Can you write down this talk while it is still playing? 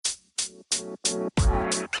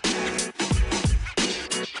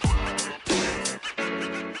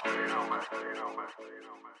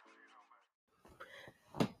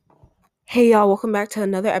Hey y'all, welcome back to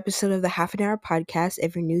another episode of the Half an Hour Podcast.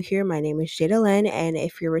 If you're new here, my name is Jada Lynn, and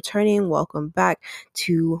if you're returning, welcome back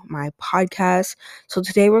to my podcast. So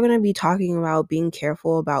today we're going to be talking about being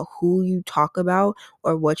careful about who you talk about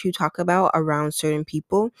or what you talk about around certain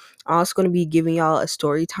people. I'm also going to be giving y'all a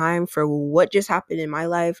story time for what just happened in my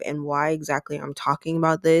life and why exactly I'm talking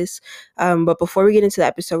about this. But before we get into the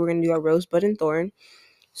episode, we're going to do a rosebud and thorn.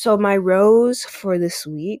 So my rose for this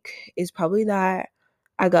week is probably that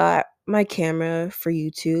I got my camera for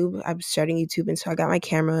YouTube. I'm starting YouTube, and so I got my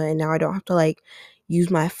camera, and now I don't have to use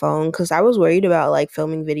my phone, because I was worried about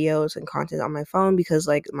filming videos and content on my phone because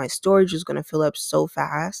my storage was gonna fill up so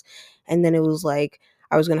fast, and then it was I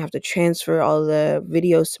was gonna have to transfer all the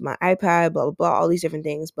videos to my iPad, blah blah blah, all these different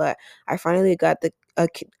things. But I finally got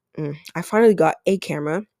I finally got a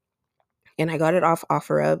camera, and I got it off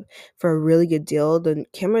OfferUp for a really good deal. The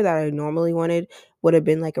camera that I normally wanted would have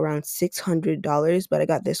been around $600, but I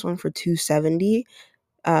got this one for $270.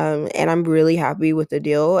 And I'm really happy with the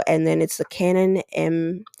deal. And then it's the Canon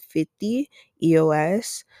M50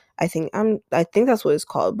 EOS. I think that's what it's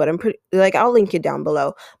called, but I'm pretty I'll link it down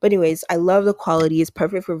below. But anyways, I love the quality. It's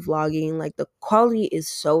perfect for vlogging. The quality is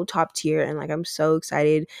so top tier, and I'm so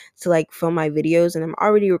excited to film my videos, and I'm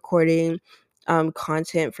already recording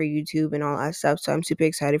content for YouTube and all that stuff. So I'm super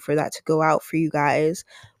excited for that to go out for you guys.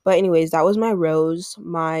 But anyways, that was my rose.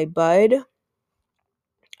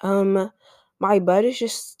 Um, my bud is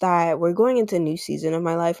just that we're going into a new season of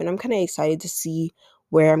my life, and I'm kind of excited to see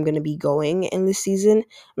where I'm going to be going in this season.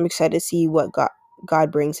 I'm excited to see what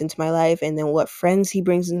God brings into my life, and then what friends he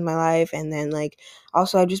brings into my life. And then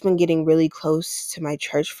also I've just been getting really close to my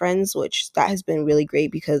church friends, which that has been really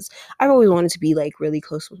great because I've always wanted to be really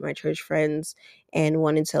close with my church friends and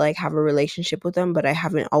wanted to have a relationship with them, but I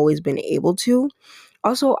haven't always been able to.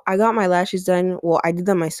 Also, I got my lashes done. Well, I did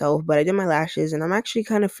them myself, but I did my lashes, and I'm actually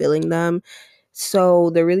kind of feeling them. So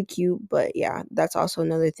they're really cute, but yeah, that's also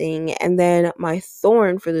another thing. And then my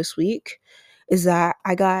thorn for this week is that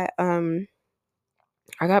I got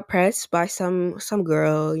pressed by some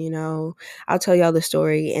girl, I'll tell y'all the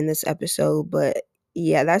story in this episode, but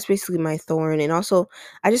yeah, that's basically my thorn. And also,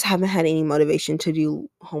 I just haven't had any motivation to do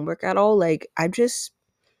homework at all.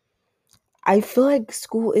 I feel like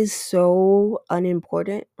school is so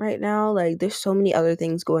unimportant right now. There's so many other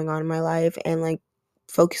things going on in my life, and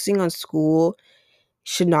focusing on school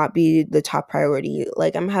should not be the top priority.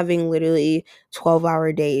 I'm having literally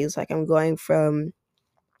 12-hour days. I'm going from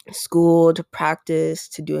school to practice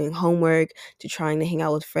to doing homework to trying to hang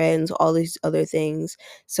out with friends, all these other things.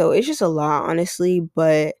 So it's just a lot, honestly.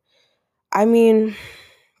 But I mean,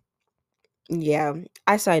 yeah,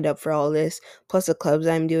 I signed up for all of this. Plus the clubs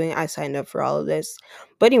I'm doing, I signed up for all of this.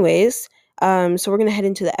 But anyways, so we're gonna head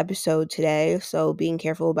into the episode today. So being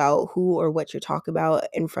careful about who or what you talk about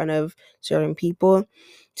in front of certain people.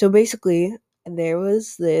 So basically, there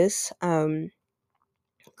was this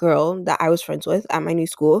girl that I was friends with at my new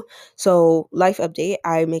school. So life update,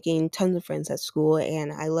 I'm making tons of friends at school,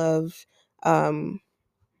 and um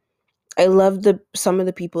I love the some of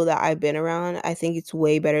the people that I've been around. I think it's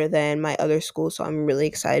way better than my other school, so I'm really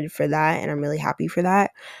excited for that, and I'm really happy for that.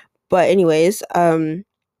 But anyways,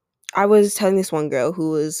 I was telling this one girl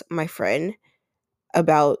who was my friend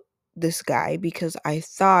about this guy because I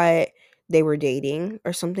thought they were dating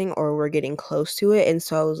or something, or were getting close to it. And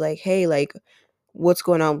so I was like, "Hey, what's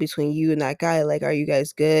going on between you and that guy? Are you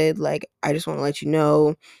guys good? I just want to let you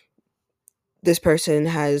know this person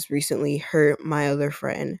has recently hurt my other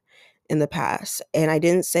friend in the past." And I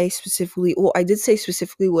didn't say specifically, well, I did say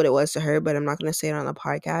specifically what it was to her, but I'm not going to say it on the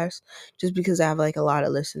podcast just because I have a lot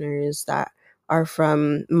of listeners that are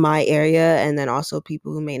from my area, and then also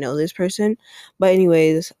people who may know this person. But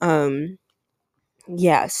anyways,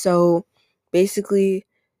 yeah, so basically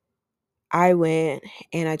I went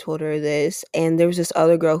and I told her this, and there was this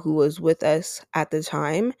other girl who was with us at the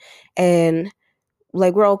time, and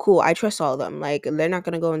we're all cool. I trust all of them. They're not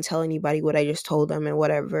gonna go and tell anybody what I just told them and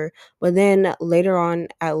whatever. But then later on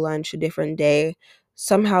at lunch, a different day,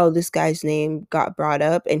 somehow this guy's name got brought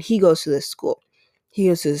up, and he goes to this school. He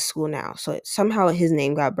goes to this school now. So somehow his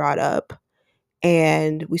name got brought up,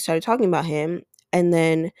 and we started talking about him. And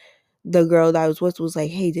then the girl that I was with was like,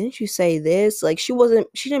 "Hey, didn't you say this?" She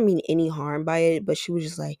didn't mean any harm by it, but she was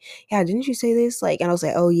just like, "Yeah, didn't you say this?" And I was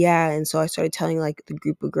like, "Oh yeah." And so I started telling the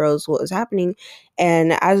group of girls what was happening.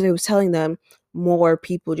 And as I was telling them, more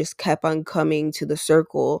people just kept on coming to the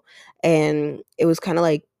circle. And it was kind of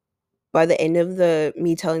by the end of the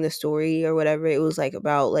me telling the story or whatever, it was like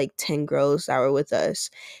about like 10 girls that were with us.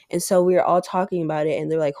 And so we were all talking about it,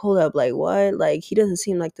 and they're like, hold up, like what? Like he doesn't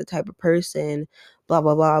seem like the type of person, blah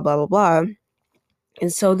blah blah blah blah blah.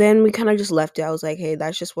 And so then we kind of just left it. I was like, hey,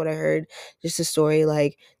 that's just what I heard, just a story,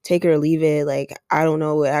 like take it or leave it. Like I don't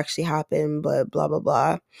know what actually happened, but blah blah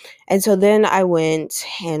blah. And so then I went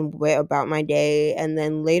and went about my day, and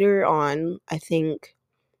then later on, I think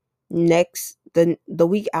the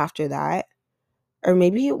week after that, or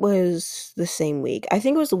maybe it was the same week. I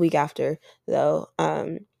think it was the week after though.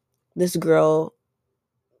 This girl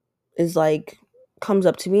is like comes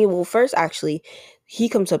up to me. Well, first actually, he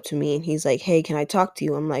comes up to me and he's like, "Hey, can I talk to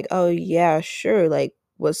you?" I'm like, "Oh yeah, sure. Like,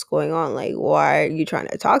 what's going on? Like, why are you trying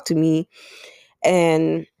to talk to me?"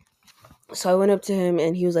 And so I went up to him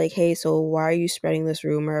and he was like, "Hey, so why are you spreading this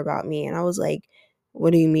rumor about me?" And I was like,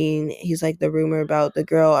 "What do you mean?" He's like, "The rumor about the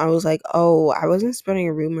girl." I was like, "Oh, I wasn't spreading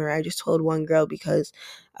a rumor. I just told one girl because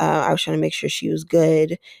I was trying to make sure she was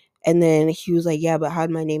good." And then he was like, "Yeah, but how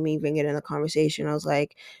did my name even get in the conversation?" I was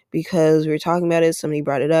like, "Because we were talking about it. Somebody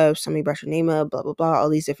brought it up. Somebody brought your name up. Blah blah blah. All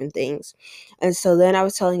these different things." And so then I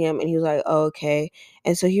was telling him, and he was like, "Oh, okay."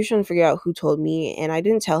 And so he was trying to figure out who told me, and I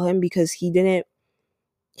didn't tell him because he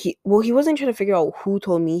wasn't trying to figure out who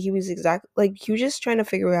told me. He was just trying to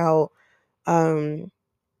figure out um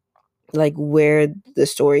like where the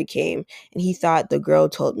story came, and he thought the girl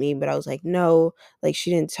told me, but I was like, no, like she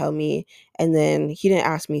didn't tell me. And then he didn't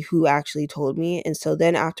ask me who actually told me, and so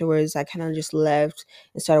then afterwards I kind of just left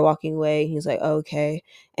and started walking away. He was like, oh, okay.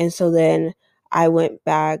 And so then I went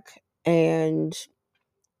back and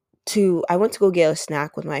I went to go get a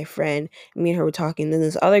snack with my friend. Me and her were talking. Then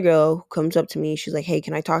this other girl comes up to me. She's like, "Hey,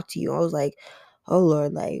 can I talk to you?" I was like, "Oh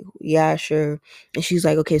Lord, like, yeah, sure." And she's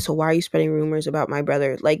like, "Okay, so why are you spreading rumors about my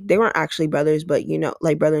brother? Like, they weren't actually brothers, but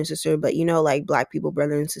like brother and sister, but like black people,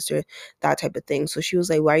 brother and sister, that type of thing." So she was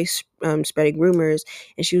like, "Why are you spreading rumors?"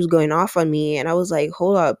 And she was going off on me, and I was like,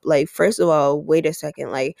 "Hold up, like, first of all, wait a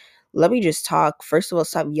second, like." Let me just talk. First of all,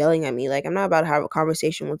 stop yelling at me. Like, I'm not about to have a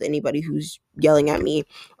conversation with anybody who's yelling at me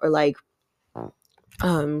or like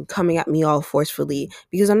coming at me all forcefully,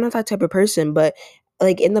 because I'm not that type of person. But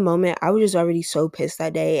like in the moment I was just already so pissed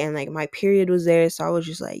that day, and like my period was there, so I was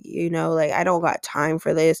just like, like I don't got time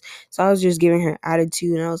for this. So I was just giving her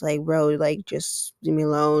attitude, and I was like, bro, like just leave me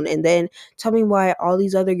alone. And then tell me why all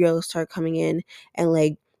these other girls start coming in and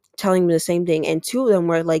like telling me the same thing, and two of them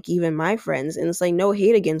were like even my friends, and it's like no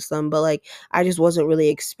hate against them, but like I just wasn't really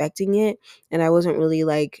expecting it, and I wasn't really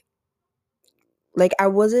like I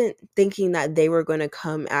wasn't thinking that they were going to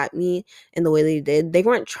come at me in the way they did. They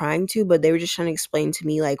weren't trying to, but they were just trying to explain to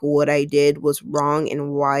me like what I did was wrong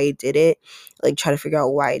and why I did it. Like try to figure out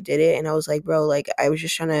why I did it. And I was like, bro, like I was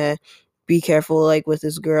just trying to be careful like with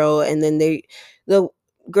this girl. And then the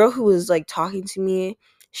girl who was like talking to me,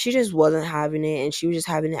 she just wasn't having it, and she was just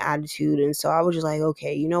having an attitude. And so I was just like,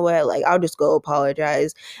 okay, you know what? Like I'll just go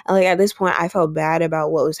apologize. And like at this point I felt bad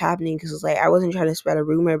about what was happening, because it's like I wasn't trying to spread a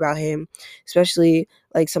rumor about him, especially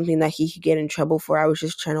like something that he could get in trouble for. I was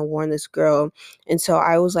just trying to warn this girl. And so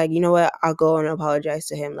I was like, you know what? I'll go and apologize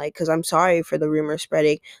to him. Like, cause I'm sorry for the rumor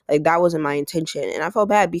spreading. Like that wasn't my intention. And I felt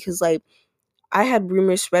bad because like I had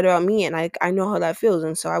rumors spread about me, and I know how that feels.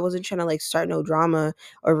 And so I wasn't trying to like start no drama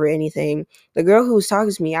over anything. The girl who was talking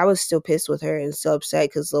to me, I was still pissed with her and still upset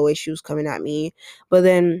because the way she was coming at me. But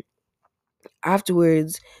then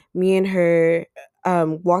afterwards, me and her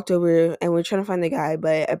walked over and we are trying to find the guy,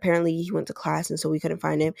 but apparently he went to class, and so we couldn't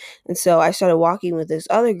find him. And so I started walking with this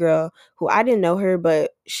other girl who I didn't know her,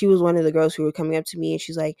 but she was one of the girls who were coming up to me, and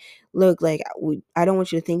she's like, look, like I don't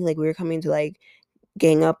want you to think like we were coming to like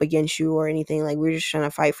gang up against you or anything. Like we're just trying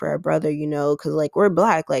to fight for our brother, because like we're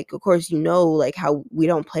black. Like of course like how we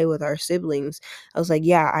don't play with our siblings. I was like,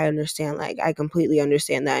 yeah, I understand. Like I completely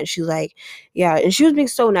understand that. And she was like, yeah. And she was being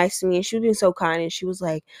so nice to me, and she was being so kind, and she was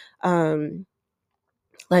um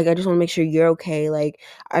like, I just want to make sure you're okay. Like,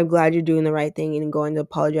 I'm glad you're doing the right thing and going to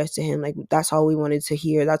apologize to him. Like, that's all we wanted to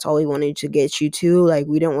hear. That's all we wanted to get you to. Like,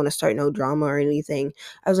 we don't want to start no drama or anything.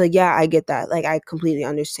 I was like, yeah, I get that. Like, I completely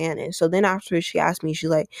understand it. So then after she asked me, she's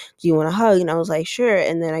like, do you want a hug? And I was like, sure.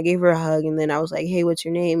 And then I gave her a hug. And then I was like, hey, what's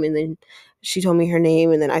your name? And then she told me her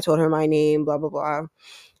name. And then I told her my name, blah, blah, blah.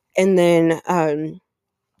 And then,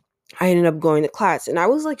 I ended up going to class, and I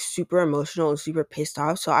was like super emotional and super pissed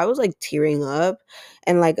off. So I was like tearing up.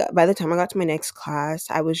 And like by the time I got to my next class,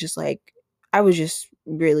 I was just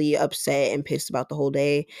really upset and pissed about the whole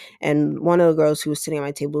day. And one of the girls who was sitting at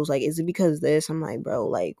my table was like, "Is it because of this?" I'm like, "Bro,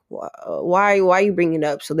 like, why are you bringing it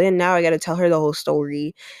up?" So then now I got to tell her the whole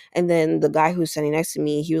story. And then the guy who was sitting next to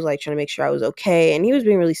me, he was like trying to make sure I was okay, and he was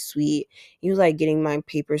being really sweet. He was like getting my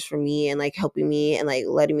papers for me and like helping me and like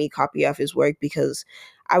letting me copy off his work because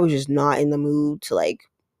I was just not in the mood to like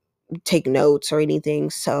take notes or anything.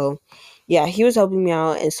 So yeah, he was helping me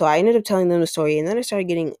out. And so I ended up telling them the story. And then I started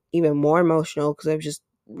getting even more emotional because I was just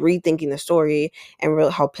rethinking the story and real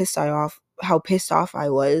how pissed off I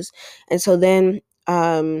was. And so then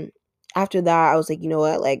after that I was like, you know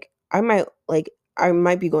what, like I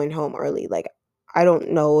might be going home early. Like I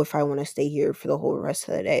don't know if I want to stay here for the whole rest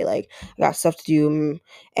of the day. Like I got stuff to do,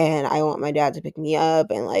 and I want my dad to pick me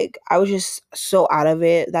up. And like I was just so out of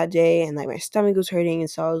it that day, and like my stomach was hurting. And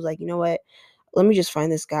so I was like, you know what? Let me just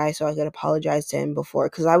find this guy so I could apologize to him before.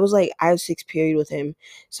 Because I was like, I have sixth period with him.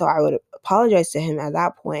 So I would apologize to him at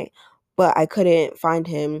that point. But I couldn't find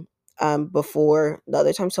him before the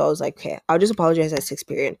other time. So I was like, okay, I'll just apologize at sixth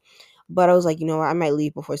period. But I was like, you know what? I might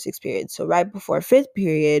leave before sixth period. So right before fifth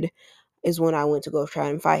period, is when I went to go try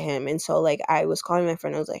and fight him. And so like I was calling my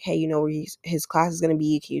friend. I was like, hey, you know where his class is gonna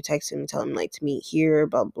be? Can you text him and tell him like to meet here?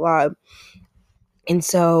 Blah blah. And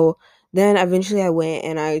so then eventually I went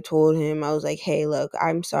and I told him, I was like, hey, look,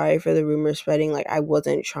 I'm sorry for the rumor spreading. Like I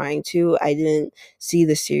wasn't trying to. I didn't see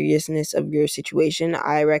the seriousness of your situation.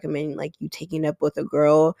 I recommend like you taking up with a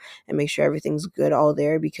girl and make sure everything's good all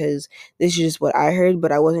there, because this is just what I heard.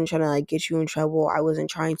 But I wasn't trying to like get you in trouble. I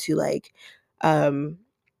wasn't trying to like um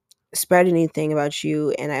spread anything about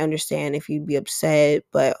you, and I understand if you'd be upset,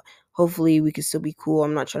 but hopefully we could still be cool.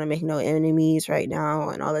 I'm not trying to make no enemies right now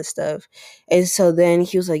and all that stuff. And so then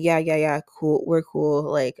he was like, yeah, cool, we're cool,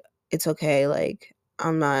 like it's okay, like I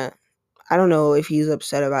don't know if he's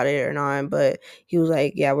upset about it or not, but he was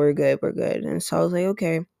like, yeah, we're good. And so I was like,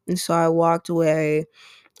 okay. And so I walked away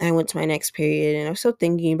and I went to my next period, and I was still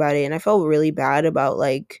thinking about it, and I felt really bad about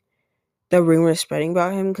like the rumor spreading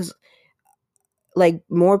about him, because like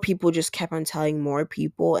more people just kept on telling more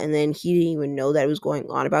people, and then he didn't even know that it was going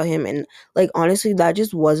on about him. And like honestly, that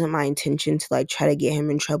just wasn't my intention to like try to get him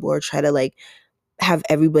in trouble or try to like have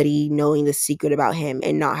everybody knowing the secret about him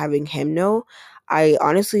and not having him know. I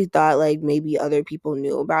honestly thought like maybe other people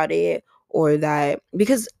knew about it, or that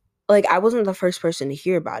because like I wasn't the first person to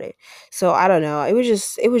hear about it. So I don't know. It was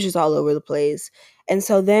just all over the place. And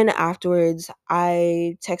so then afterwards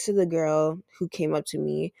I texted the girl who came up to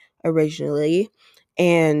me originally,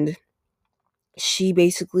 and she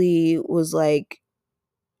basically was like,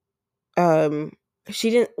 um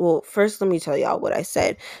she didn't, well, first let me tell y'all what I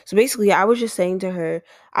said. So basically I was just saying to her,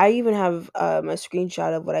 I even have a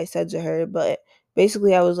screenshot of what I said to her, but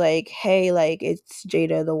basically I was like, hey, like it's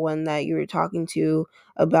Jada, the one that you were talking to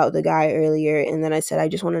about the guy earlier. And then I said, I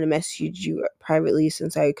just wanted to message you privately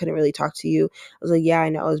since I couldn't really talk to you. I was like, yeah, I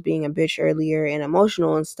know I was being a bitch earlier and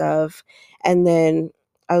emotional and stuff. And then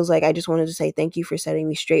I was like, I just wanted to say thank you for setting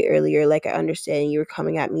me straight earlier. Like, I understand you were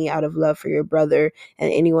coming at me out of love for your brother,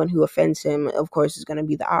 and anyone who offends him, of course, is going to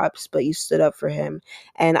be the ops, but you stood up for him.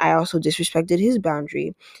 And I also disrespected his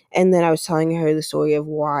boundary. And then I was telling her the story of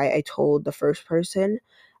why I told the first person.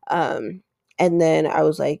 Um, and then I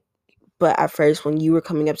was like, but at first, when you were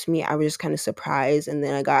coming up to me, I was just kind of surprised. And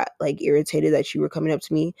then I got like irritated that you were coming up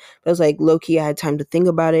to me. But I was like, low key, I had time to think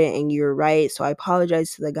about it, and you were right. So I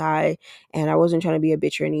apologized to the guy, and I wasn't trying to be a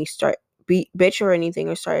bitch or bitch or anything,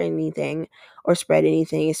 or start anything or spread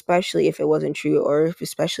anything, especially if it wasn't true, or if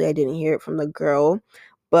especially I didn't hear it from the girl.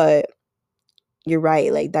 But you're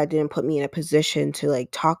right, like that didn't put me in a position to like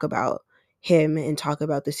talk about him and talk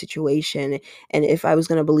about the situation. And if I was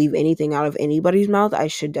going to believe anything out of anybody's mouth, I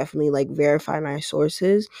should definitely like verify my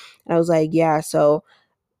sources. And I was like, yeah, so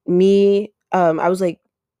I was like,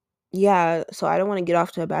 yeah, so I don't want to get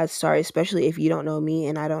off to a bad start, especially if you don't know me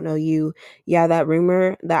and I don't know you. Yeah, that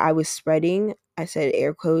rumor that I was spreading, I said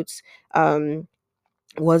air quotes,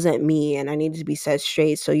 wasn't me, and I needed to be set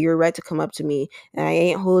straight. So you're right to come up to me, and I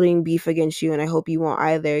ain't holding beef against you, and I hope you won't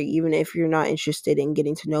either. Even if you're not interested in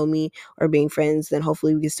getting to know me or being friends, then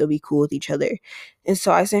hopefully we can still be cool with each other. And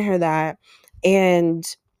so I sent her that, and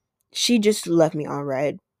she just left me on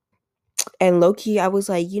red. And low key, I was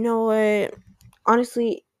like, you know what?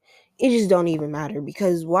 Honestly, it just don't even matter,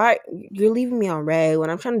 because why you're leaving me on red when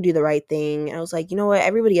I'm trying to do the right thing. And I was like, you know what,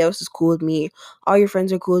 everybody else is cool with me, all your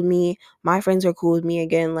friends are cool with me, my friends are cool with me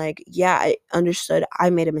again. Like, yeah, I understood I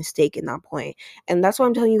made a mistake in that point. And that's why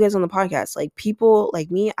I'm telling you guys on the podcast, like, people like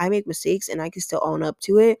me, I make mistakes and I can still own up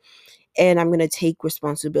to it, and I'm gonna take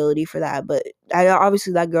responsibility for that. But I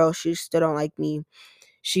obviously, that girl, she still don't like me.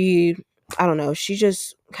 She, I don't know, she's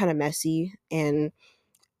just kind of messy, and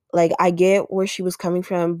like I get where she was coming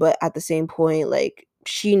from, but at the same point, like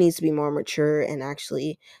she needs to be more mature and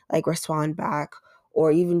actually like respond back,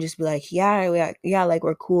 or even just be like, yeah, yeah, yeah, like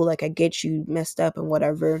we're cool, like I get you messed up and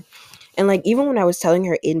whatever. And like even when I was telling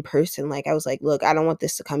her in person, like I was like, look, I don't want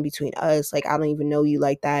this to come between us. Like I don't even know you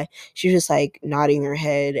like that. She was just like nodding her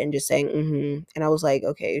head and just saying, mm-hmm. And I was like,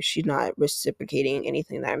 okay, she's not reciprocating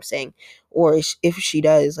anything that I'm saying. Or if she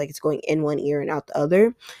does, like it's going in one ear and out the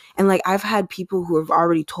other. And like I've had people who have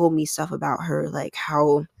already told me stuff about her, like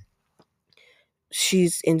how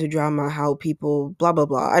she's into drama, how people blah blah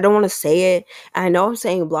blah. I don't want to say it. And I know I'm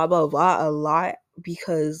saying blah blah blah a lot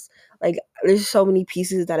because like there's so many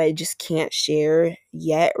pieces that I just can't share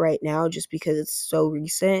yet right now just because it's so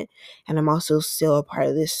recent and I'm also still a part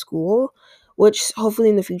of this school, which hopefully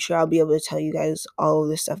in the future I'll be able to tell you guys all of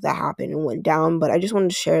the stuff that happened and went down, but I just wanted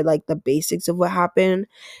to share like the basics of what happened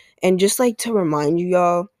and just like to remind you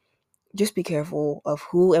y'all, just be careful of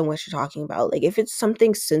who and what you're talking about. Like if it's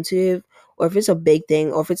something sensitive or if it's a big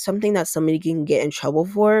thing or if it's something that somebody can get in trouble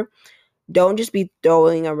for, don't just be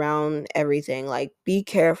throwing around everything. Like be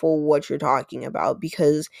careful what you're talking about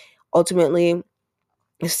because ultimately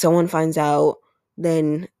if someone finds out,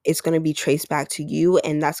 then it's going to be traced back to you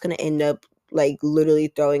and that's going to end up like literally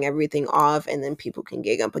throwing everything off and then people can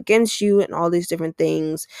gang up against you and all these different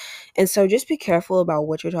things. And so just be careful about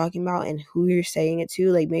what you're talking about and who you're saying it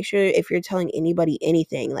to. Like make sure if you're telling anybody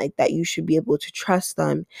anything like that you should be able to trust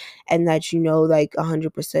them and that you know like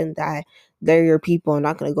 100% that they're your people and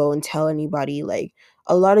not going to go and tell anybody. Like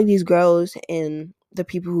a lot of these girls and the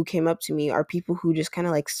people who came up to me are people who just kind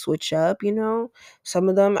of like switch up, you know. Some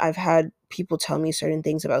of them I've had people tell me certain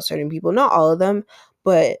things about certain people, not all of them,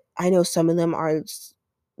 but I know some of them are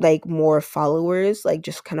like more followers, like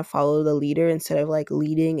just kind of follow the leader instead of like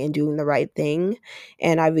leading and doing the right thing.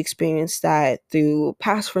 And I've experienced that through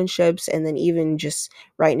past friendships and then even just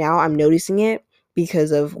right now I'm noticing it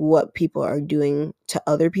because of what people are doing to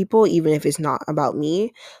other people, even if it's not about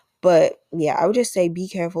me. But yeah, I would just say be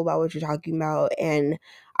careful about what you're talking about. And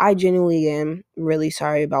I genuinely am really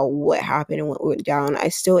sorry about what happened and what went down. I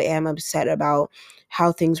still am upset about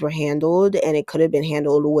how things were handled, and it could have been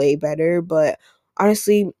handled way better. But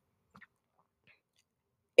honestly,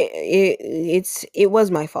 it was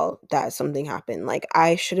my fault that something happened. Like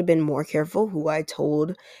I should have been more careful who I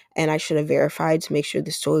told, and I should have verified to make sure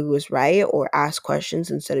the story was right or ask questions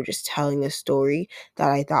instead of just telling a story that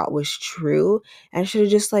I thought was true. And I should have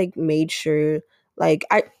just like made sure, like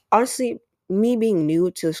I honestly, me being new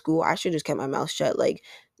to the school, I should just kept my mouth shut. Like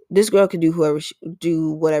this girl could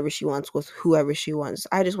do whatever she wants with whoever she wants.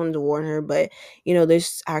 I just wanted to warn her, but you know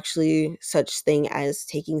there's actually such thing as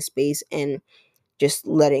taking space and just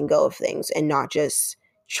letting go of things and not just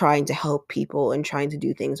trying to help people and trying to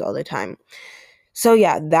do things all the time. So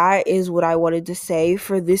yeah, that is what I wanted to say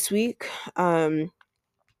for this week. So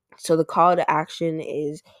the call to action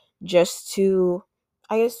is just to,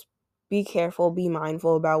 I guess, be careful, be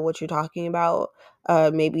mindful about what you're talking about.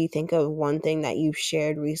 Maybe think of one thing that you've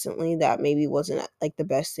shared recently that maybe wasn't like the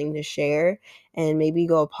best thing to share, and maybe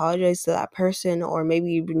go apologize to that person, or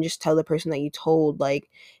maybe even just tell the person that you told, like,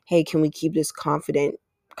 hey, can we keep this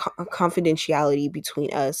confidentiality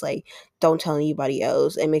between us? Like, don't tell anybody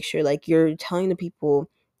else, and make sure like you're telling the people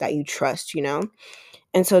that you trust, you know?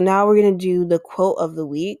 And so now we're going to do the quote of the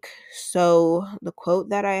week. So the quote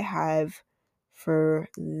that I have for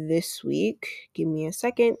this week, give me a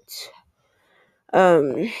second.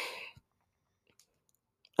 Um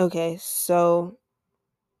okay, so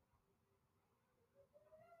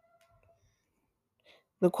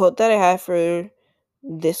the quote that I have for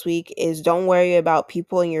this week is, don't worry about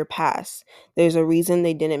people in your past. There's a reason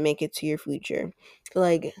they didn't make it to your future. I feel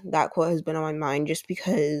like that quote has been on my mind just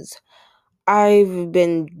because I've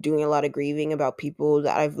been doing a lot of grieving about people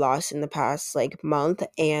that I've lost in the past like month,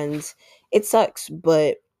 and it sucks,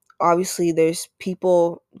 but obviously there's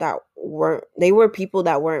people that were people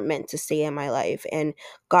that weren't meant to stay in my life, and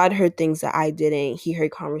God heard things that I didn't. He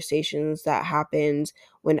heard conversations that happened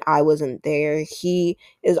when I wasn't there. He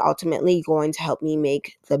is ultimately going to help me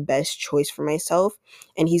make the best choice for myself,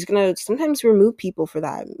 and he's going to sometimes remove people for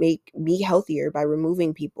that, make me healthier by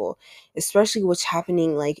removing people, especially what's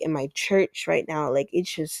happening like in my church right now. Like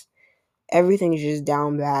it's just everything's just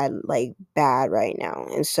down bad, like bad right now.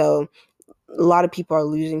 And so a lot of people are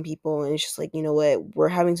losing people, and it's just like, you know what, we're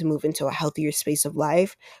having to move into a healthier space of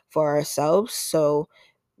life for ourselves. So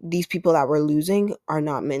these people that we're losing are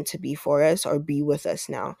not meant to be for us or be with us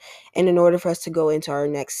now. And in order for us to go into our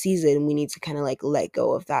next season, we need to kind of like let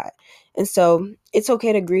go of that. And so it's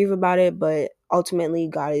okay to grieve about it, but ultimately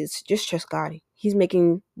God is, just trust God. He's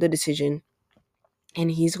making the decision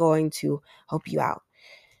and he's going to help you out.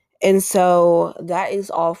 And so that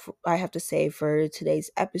is all I have to say for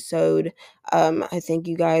today's episode. I thank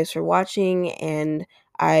you guys for watching, and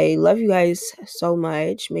I love you guys so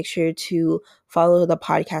much. Make sure to follow the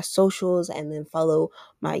podcast socials and then follow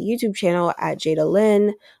my YouTube channel at Jada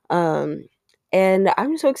Lynn. And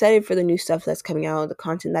I'm so excited for the new stuff that's coming out, the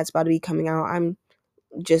content that's about to be coming out. I'm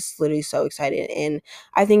just literally so excited, and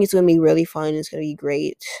I think it's going to be really fun. It's going to be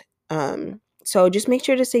great. So just make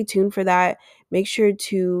sure to stay tuned for that. Make sure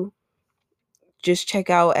to just check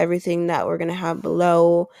out everything that we're gonna have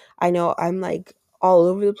below. I know I'm like all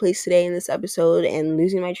over the place today in this episode and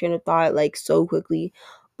losing my train of thought like so quickly,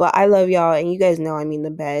 but I love y'all, and you guys know I mean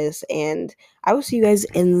the best, and I will see you guys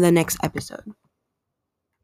in the next episode.